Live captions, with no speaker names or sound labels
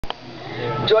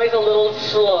Joy's a little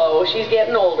slow. She's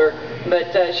getting older,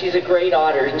 but she's a great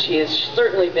otter, and she has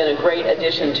certainly been a great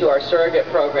addition to our surrogate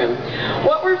program.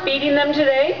 What we're feeding them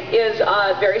today is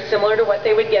very similar to what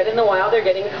they would get in the wild. They're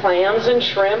getting clams and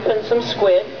shrimp and some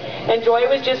squid. And Joy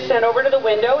was just sent over to the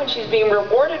window, and she's being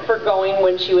rewarded for going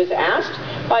when she was asked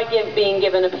by being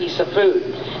given a piece of food.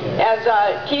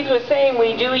 As Keith was saying,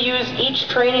 we do use each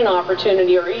training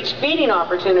opportunity or each feeding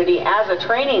opportunity as a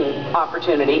training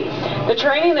opportunity. The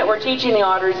training that we're teaching the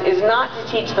otters is not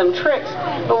to teach them tricks,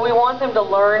 but we want them to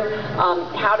learn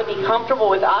how to be comfortable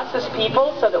with us as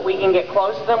people so that we can get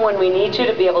close to them when we need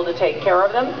to be able to take care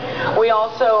of them. We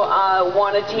also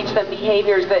want to teach them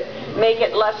behaviors that make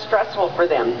it less stressful for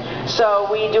them.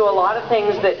 So we do a lot of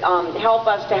things that help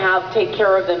us to take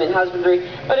care of them in husbandry,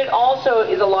 but it also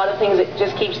is a lot of things that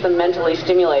just keeps them mentally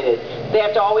stimulated. They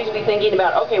have to always be thinking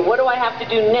about, okay, what do I have to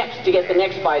do next to get the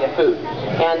next bite of food?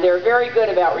 And they're very good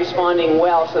about responding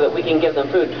well so that we can give them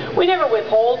food. We never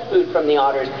withhold food from the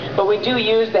otters, but we do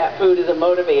use that food as a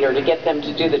motivator to get them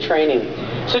to do the training.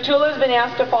 So Tula's been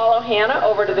asked to follow Hannah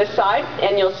over to this side,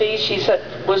 and you'll see she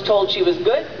was told she was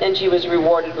good, and she was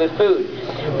rewarded with food.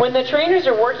 When the trainers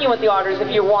are working with the otters, if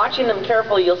you're watching them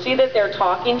carefully, you'll see that they're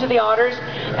talking to the otters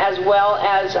as well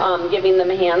as giving them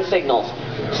hand signals.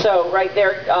 So right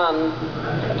there,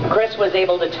 Chris was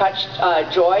able to touch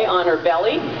Joy on her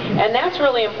belly, and that's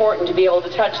really important to be able to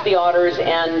touch the otters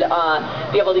and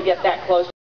be able to get that close.